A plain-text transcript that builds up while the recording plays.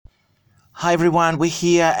Hi everyone, we're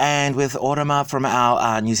here and with Orama from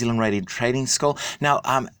our New Zealand Radio Training School. Now,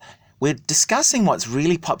 we're discussing what's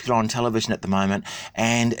really popular on television at the moment,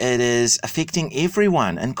 and it is affecting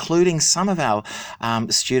everyone, including some of our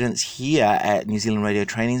students here at New Zealand Radio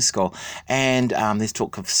Training School. And there's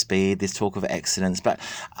talk of speed, there's talk of accidents, but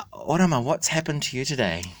Orama, what's happened to you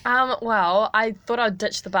today? Well, I thought I'd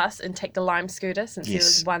ditch the bus and take the Lime scooter since there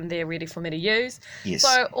Yes. was one there ready for me to use. Yes.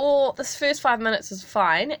 So this first 5 minutes was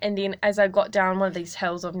fine, and then as I got down one of these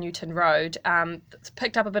hills of Newton Road,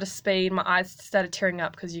 picked up a bit of speed. My eyes started tearing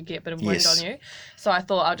up because you get a bit of wind Yes. on you. So I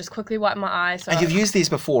thought I'll just quickly wipe my eyes. And you've used these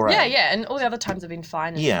before, right? Yeah, and all the other times have been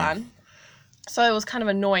fine and Yeah. fun. So it was kind of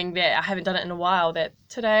annoying that I haven't done it in a while, that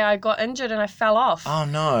today I got injured and I fell off. Oh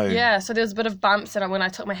no. Yeah, so there was a bit of bumps, and when I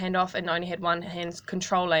took my hand off and only had one hand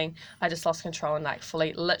controlling, I just lost control and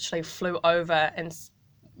literally flew over and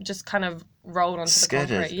just kind of rolled onto Skidded.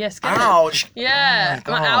 the concrete. Yeah, skidded. Ouch. Yeah,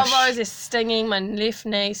 Oh my gosh. elbows are stinging, my left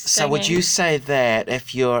knee stinging. So would you say that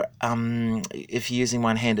if you're using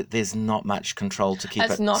one hand, there's not much control to keep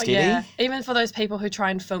It's it not, steady? yeah. Even for those people who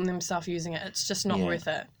try and film themselves using it, it's just not Yeah. worth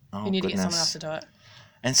it. Oh, You need to get someone goodness. else to do it.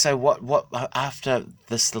 And so what after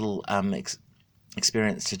this little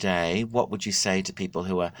experience today, what would you say to people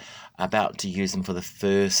who are about to use them for the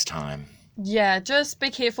first time? Yeah, just be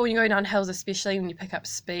careful when you go down hills, especially when you pick up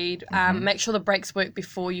speed. Make sure the brakes work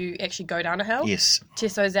before you actually go down a hill. Yes.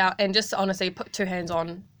 Test those out, and just honestly put two hands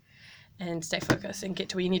on and stay focused and get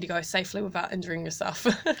to where you need to go safely without injuring yourself.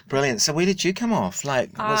 Brilliant. So where did you come off?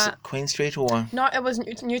 Like, was it Queen Street or? No, it was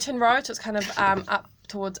Newton Road, so it's kind of up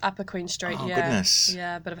towards Upper Queen Street. Oh, Yeah. goodness.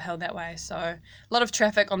 Yeah, a bit of a hill that way. So a lot of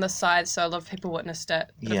traffic on this side, so a lot of people witnessed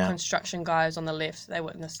it. Bit Yeah. of construction guys on the left, they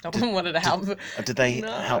witnessed it and wanted to help. Did they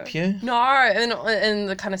No. help you? No, in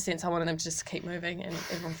the kind of sense I wanted them to just keep moving and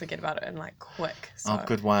everyone forget about it and quick. So. Oh,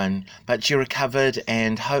 good one. But you recovered,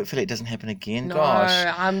 and hopefully it doesn't happen again. No,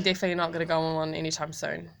 Gosh. I'm definitely not going to go on one anytime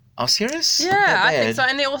soon. Oh, serious? Yeah, That I think bad? so.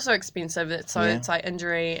 And they're also expensive. Yeah. It's like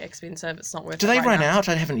injury, expensive. It's not worth Do it. they right run now. out?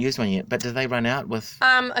 I haven't used one yet, but do they run out with?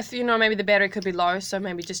 If you know, maybe the battery could be low, so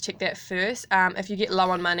maybe just check that first. If you get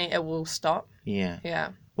low on money, it will stop. Yeah. Yeah.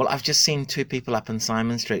 Well, I've just seen two people up in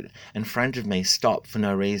Simon Street in front of me stop for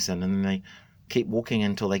no reason, and then they keep walking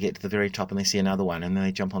until they get to the very top and they see another one, and then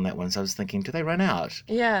they jump on that one. So I was thinking, do they run out?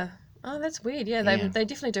 Yeah. Oh, that's weird. Yeah, Yeah. they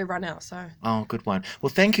definitely do run out. So. Oh, good one. Well,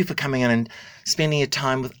 thank you for coming in and spending your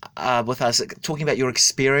time with us, talking about your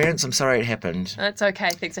experience. I'm sorry it happened. That's okay.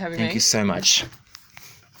 Thanks for having me. Thank you so much.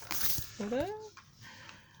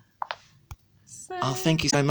 So- Oh, thank you so much.